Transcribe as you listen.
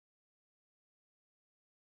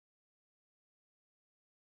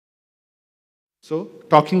So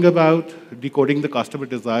talking about decoding the customer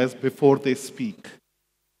desires before they speak.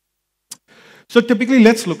 So typically,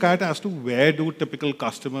 let's look at as to where do typical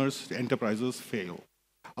customers, enterprises fail.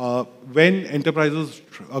 When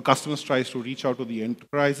customers tries to reach out to the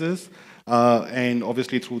enterprises, and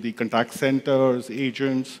obviously through the contact centers,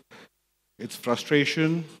 agents, it's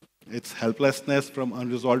frustration, it's helplessness from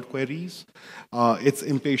unresolved queries, it's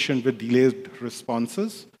impatient with delayed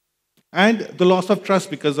responses, and the loss of trust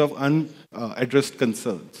because of unaddressed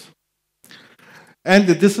concerns. And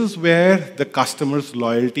this is where the customer's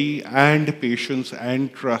loyalty and patience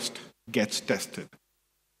and trust gets tested.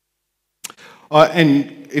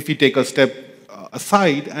 And if we take a step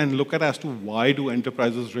aside and look at as to why do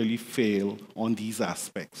enterprises really fail on these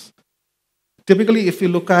aspects. Typically, if you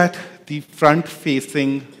look at the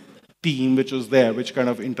front-facing team which is there, which kind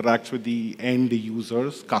of interacts with the end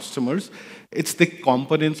users, customers, it's the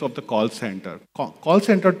components of the call center. Call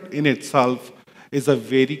center in itself is a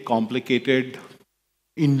very complicated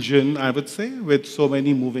engine, I would say, with so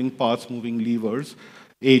many moving parts, moving levers,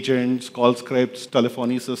 agents, call scripts,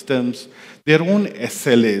 telephony systems, their own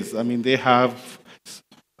SLAs. I mean, they have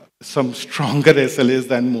some stronger SLAs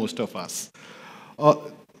than most of us.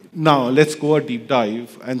 Now, let's go a deep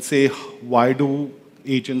dive and say, why do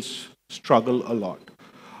agents struggle a lot?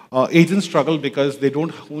 Agents struggle because they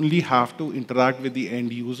don't only have to interact with the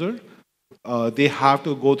end user, they have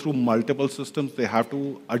to go through multiple systems, they have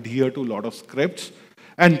to adhere to a lot of scripts,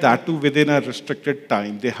 and that too within a restricted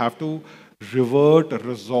time. They have to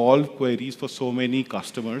resolve queries for so many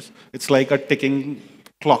customers. It's like a ticking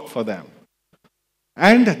clock for them.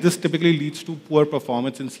 And this typically leads to poor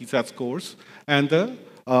performance in CSAT scores and the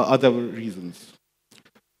other reasons.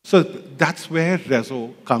 So that's where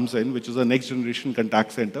Rezo comes in, which is a next generation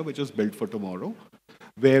contact center, which is built for tomorrow,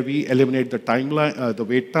 where we eliminate the timeline, the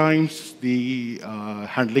wait times, the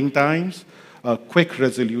handling times, quick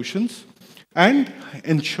resolutions, and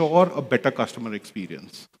ensure a better customer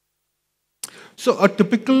experience. So a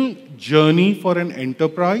typical journey for an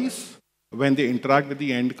enterprise when they interact with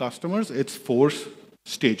the end customers, it's 4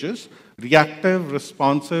 stages: reactive,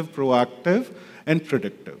 responsive, proactive, and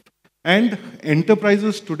predictive. And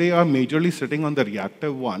enterprises today are majorly sitting on the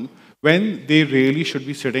reactive one when they really should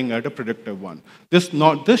be sitting at a predictive one. This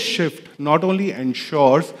shift not only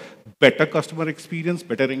ensures better customer experience,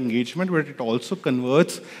 better engagement, but it also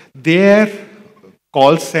converts their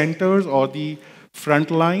call centers or the front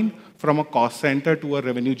line from a cost center to a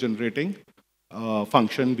revenue generating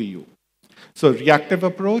function BU. So reactive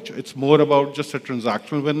approach, it's more about just a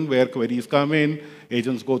transactional one where queries come in,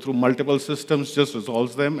 agents go through multiple systems, just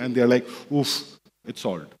resolves them, and they're like, oof, it's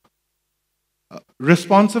solved.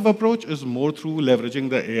 Responsive approach is more through leveraging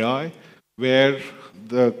the AI, where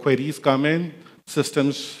the queries come in,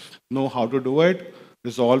 systems know how to do it,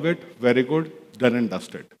 resolve it, very good, done and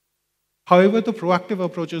dusted. However, the proactive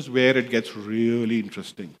approach is where it gets really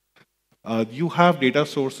interesting. You have data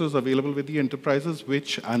sources available with the enterprises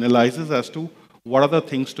which analyzes as to what are the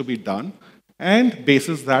things to be done, and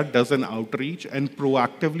basis that does an outreach and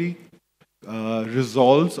proactively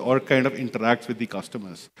resolves or kind of interacts with the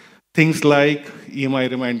customers. Things like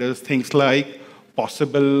EMI reminders, things like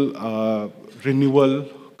possible renewal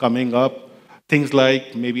coming up, things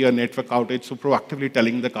like maybe a network outage, so proactively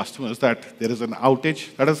telling the customers that there is an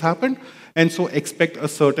outage that has happened, and so expect a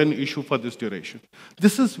certain issue for this duration.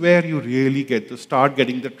 This is where you really start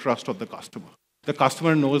getting the trust of the customer. The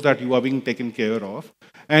customer knows that you are being taken care of,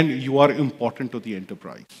 and you are important to the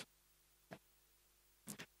enterprise.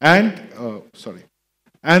 And,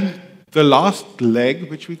 and the last leg,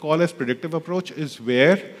 which we call as predictive approach, is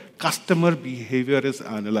where customer behavior is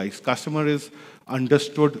analyzed. Customer is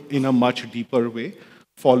understood in a much deeper way,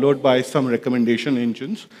 followed by some recommendation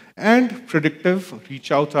engines, and predictive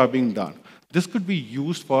reach outs are being done. This could be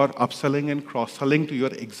used for upselling and cross-selling to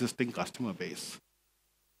your existing customer base.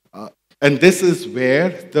 And this is where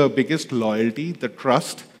the biggest loyalty, the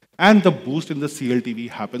trust, and the boost in the CLTV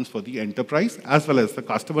happens for the enterprise, as well as the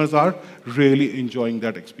customers are really enjoying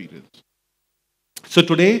that experience. So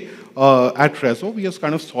today, at Rezo, we are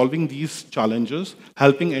kind of solving these challenges,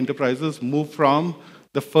 helping enterprises move from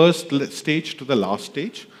the first stage to the last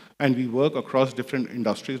stage, and we work across different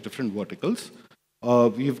industries, different verticals.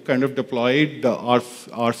 We've kind of deployed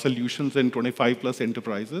our solutions in 25+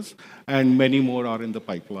 enterprises, and many more are in the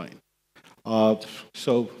pipeline.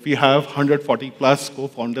 So we have 140+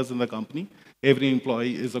 co-founders in the company. Every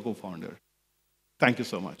employee is a co-founder. Thank you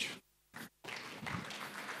so much.